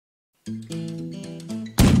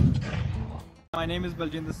My name is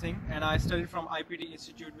Baljinder and I studied from IPT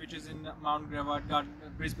Institute, which is in Mount Gravatt Garden,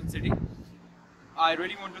 Brisbane City. I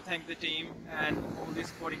really want to thank the team and all the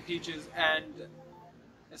supporting teachers, and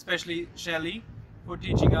especially Shelly for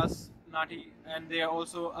teaching us NAATI, and there are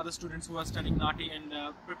also other students who are studying NAATI and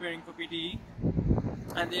preparing for PTE,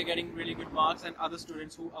 and they are getting really good marks, and other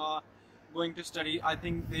students who are going to study, I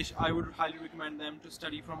think I would highly recommend them to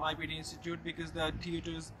study from IPT Institute, because the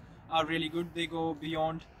tutors are really good. They go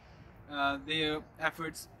beyond their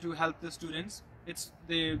efforts to help the students.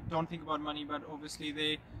 They don't think about money, but obviously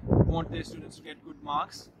they want their students to get good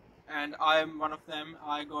marks, and I am one of them.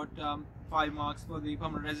 I got 5 marks for the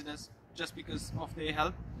permanent residence just because of their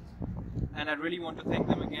help, and I really want to thank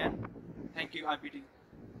them again. Thank you, IPT.